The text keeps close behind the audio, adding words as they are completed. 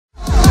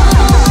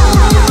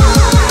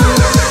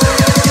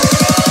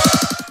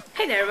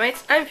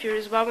mates, I'm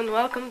Furious Bob and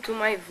welcome to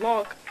my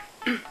vlog,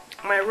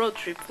 my road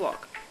trip vlog.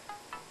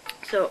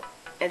 So,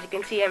 as you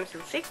can see, I'm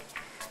still sick.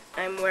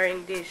 I'm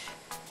wearing this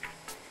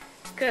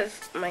because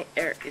my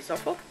hair is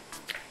awful.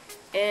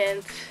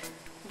 And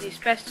these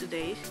past 2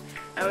 days,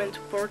 I went to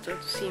Porto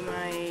to see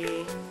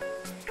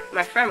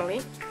my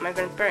family, my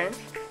grandparents.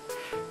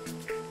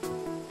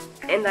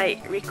 And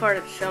I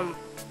recorded some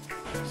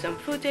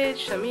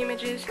footage, some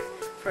images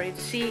for you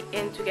to see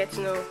and to get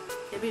to know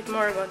a bit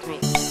more about me.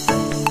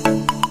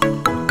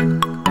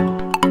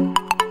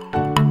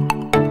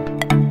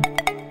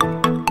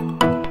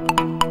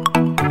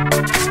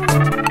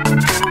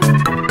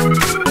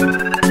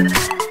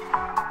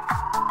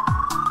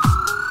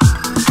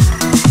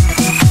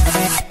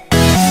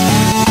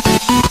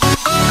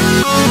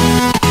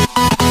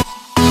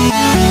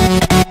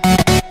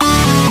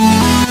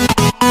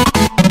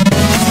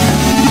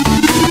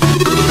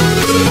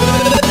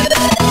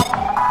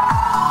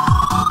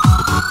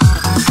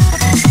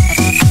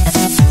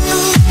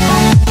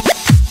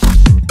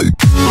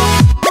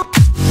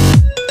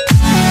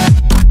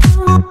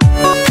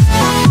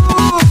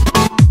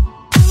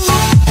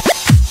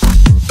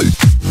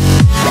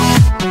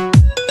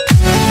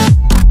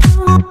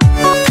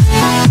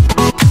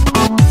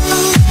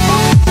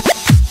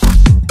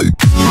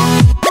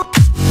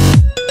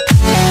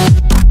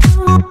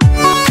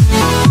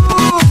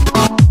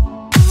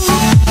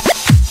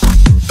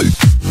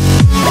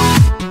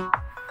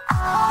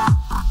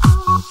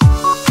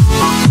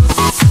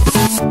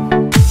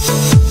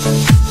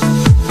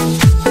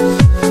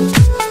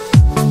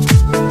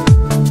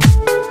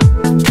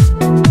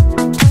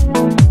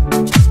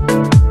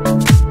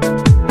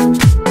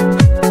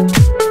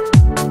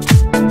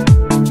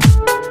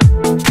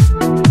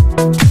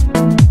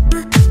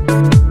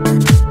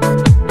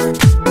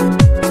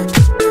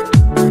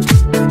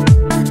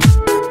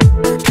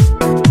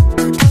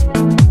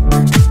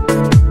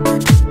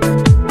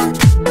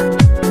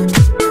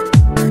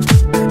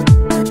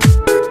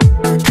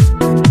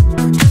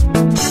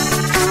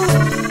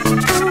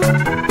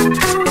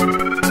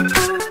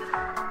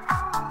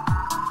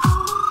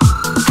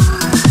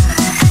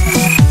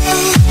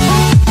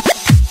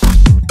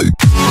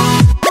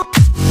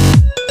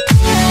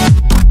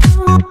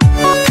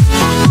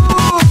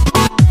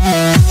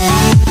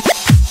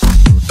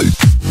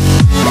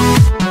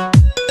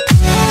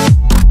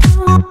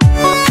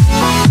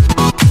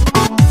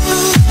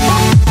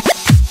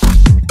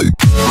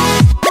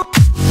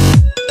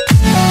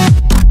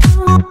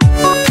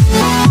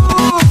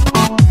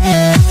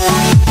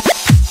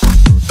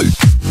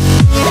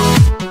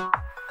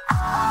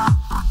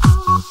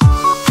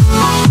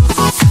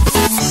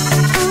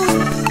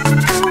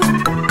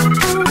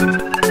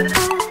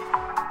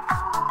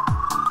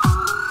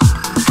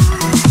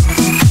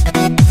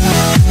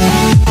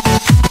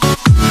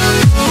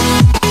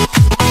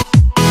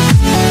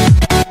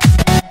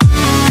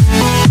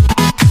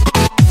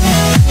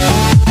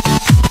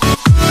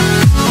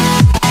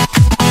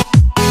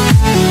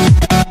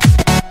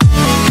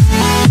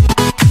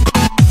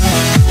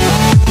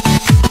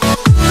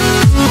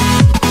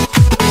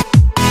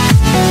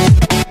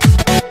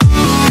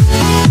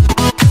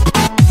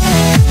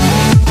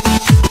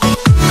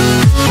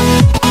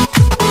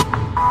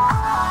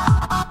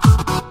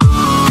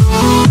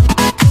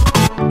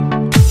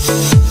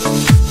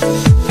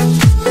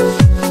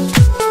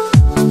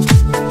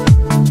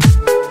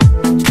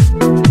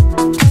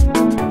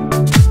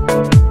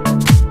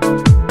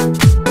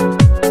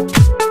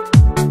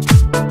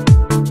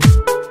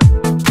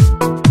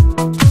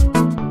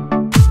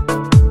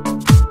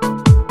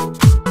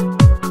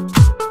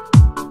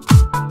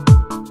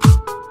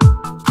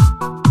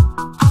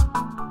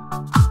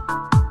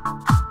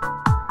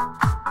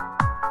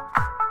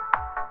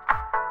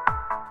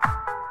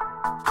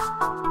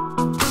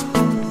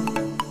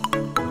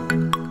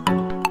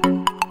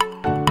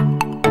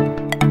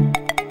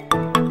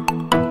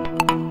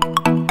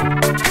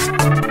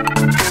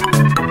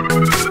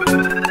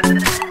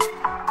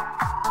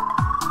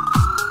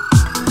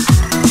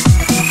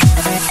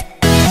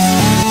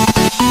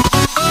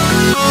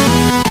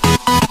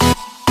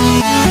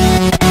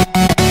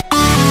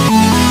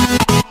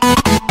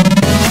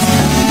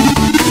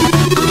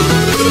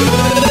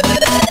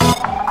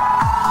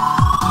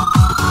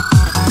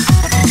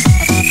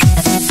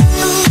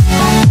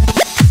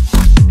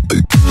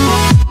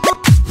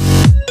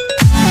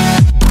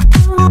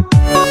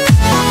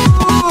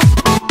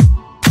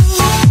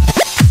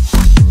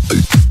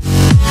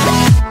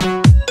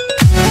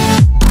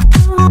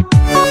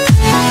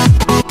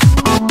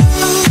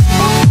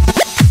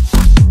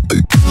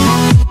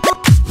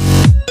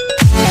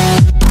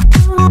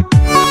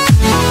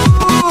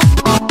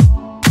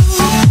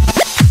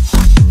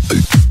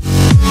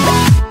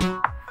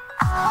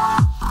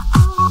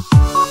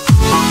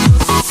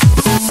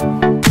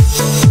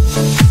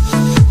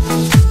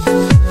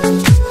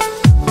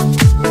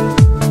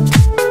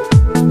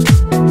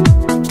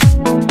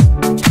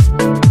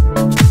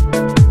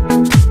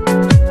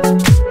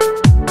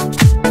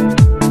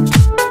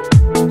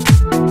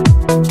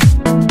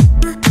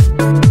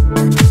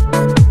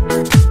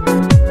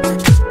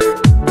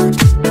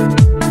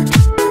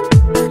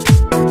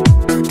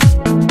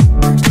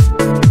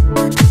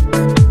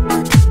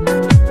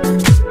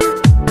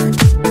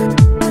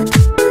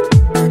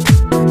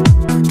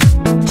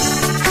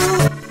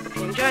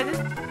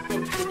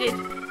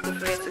 it. Don't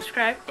forget to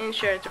subscribe and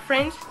share it to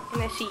friends.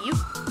 And I see you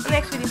on the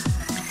next video.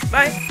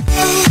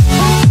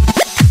 Bye!